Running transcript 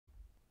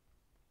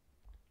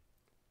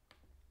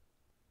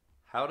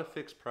how to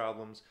fix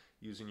problems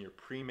using your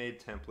pre-made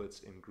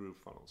templates in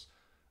Groovefunnels.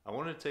 I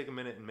wanted to take a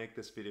minute and make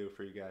this video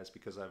for you guys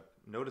because I've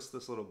noticed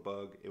this little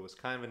bug. It was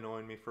kind of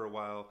annoying me for a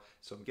while,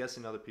 so I'm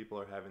guessing other people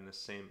are having the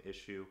same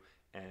issue.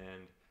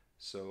 And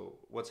so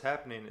what's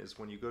happening is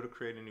when you go to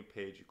create a new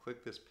page, you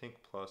click this pink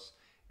plus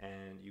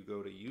and you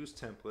go to use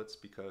templates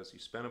because you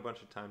spent a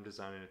bunch of time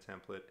designing a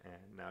template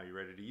and now you're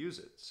ready to use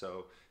it.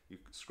 So you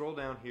scroll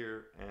down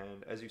here,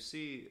 and as you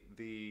see,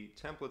 the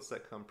templates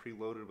that come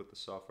preloaded with the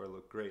software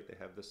look great. They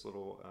have this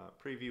little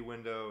preview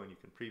window and you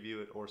can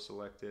preview it or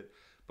select it.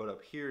 But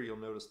up here you'll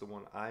notice the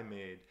one I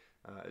made,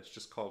 it's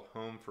just called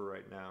home for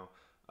right now,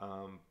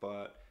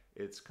 but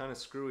it's kind of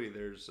screwy.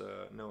 There's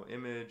no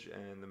image,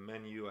 and the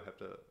menu, I have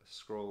to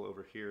scroll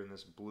over here in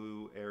this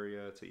blue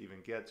area to even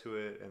get to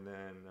it, and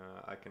then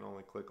I can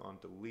only click on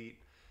delete.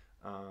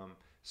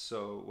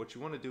 So what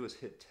you want to do is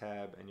hit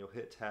tab, and you'll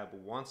hit tab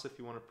once if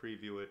you want to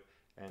preview it,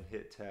 and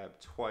hit tab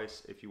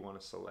twice if you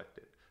want to select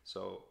it.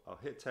 So I'll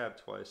hit tab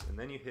twice, and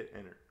then you hit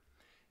enter.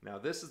 Now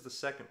this is the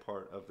second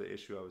part of the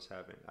issue I was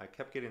having. I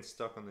kept getting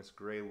stuck on this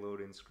gray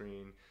loading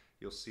screen.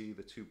 You'll see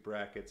the two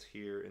brackets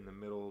here in the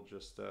middle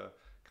just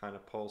kind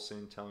of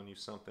pulsing, telling you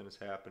something is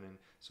happening.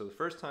 So the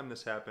first time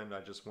this happened,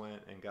 I just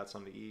went and got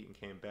something to eat and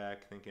came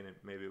back thinking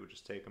maybe it would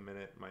just take a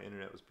minute. My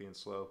internet was being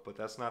slow, but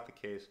that's not the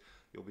case.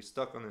 You'll be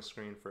stuck on this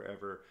screen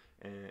forever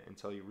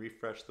until you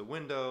refresh the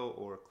window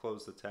or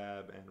close the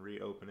tab and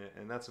reopen it,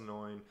 and that's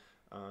annoying.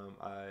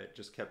 I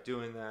just kept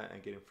doing that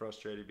and getting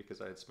frustrated because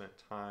I had spent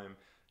time,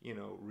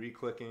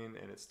 re-clicking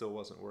and it still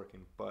wasn't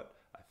working, but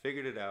I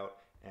figured it out,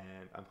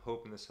 and I'm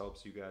hoping this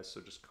helps you guys.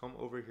 So just come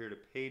over here to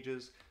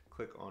pages,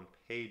 click on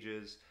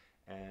pages,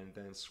 and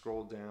then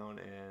scroll down,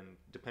 and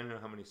depending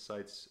on how many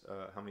sites,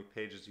 how many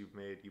pages you've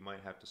made, you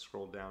might have to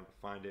scroll down to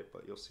find it,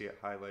 but you'll see it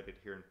highlighted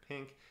here in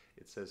pink.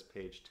 It says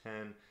page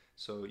 10.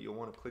 So you'll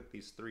want to click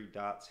these three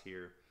dots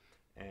here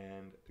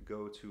and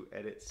go to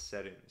edit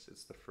settings.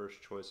 It's the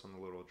first choice on the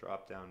little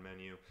drop down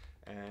menu,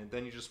 and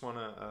then you just want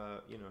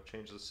to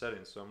change the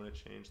settings. So I'm going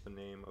to change the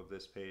name of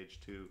this page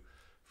to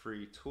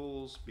free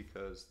tools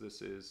because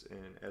this is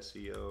an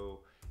SEO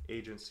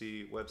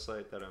agency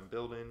website that I'm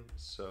building.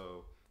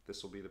 So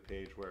this will be the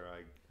page where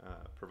I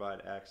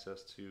provide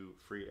access to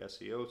free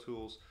SEO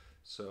tools.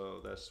 So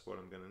that's what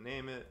I'm going to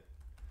name it,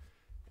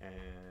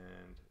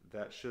 and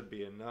that should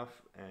be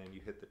enough. And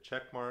you hit the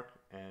check mark,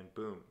 and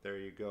boom, there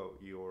you go.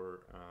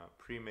 Your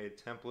pre-made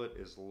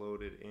template is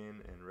loaded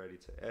in and ready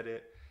to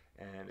edit,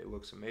 and it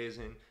looks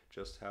amazing,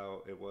 just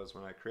how it was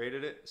when I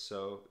created it.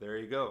 So there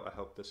you go. I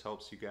hope this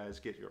helps you guys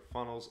get your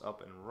funnels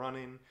up and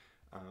running.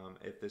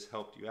 If this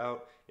helped you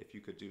out, if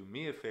you could do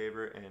me a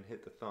favor and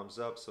hit the thumbs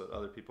up so that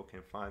other people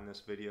can find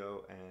this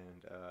video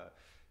and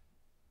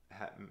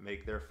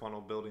make their funnel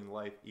building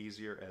life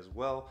easier as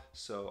well.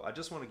 So I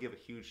just want to give a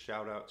huge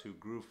shout out to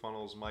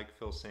Groovefunnels, Mike,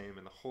 Phil, Same,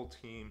 and the whole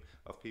team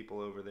of people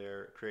over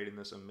there creating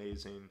this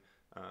amazing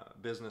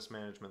business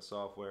management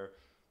software.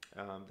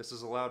 This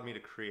has allowed me to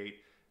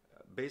create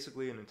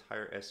basically an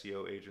entire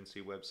SEO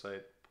agency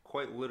website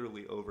quite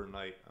literally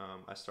overnight.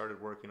 I started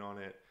working on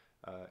it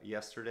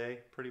yesterday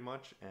pretty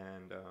much,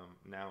 and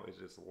now it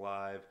is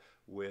live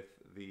with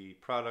the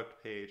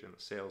product page and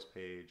the sales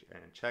page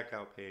and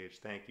checkout page,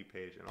 thank you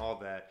page, and all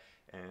that.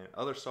 And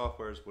other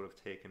softwares would have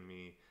taken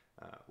me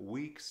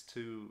weeks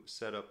to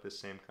set up this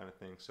same kind of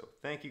thing. So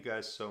thank you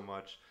guys so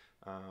much,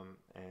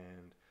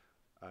 and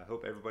I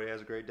hope everybody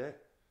has a great day.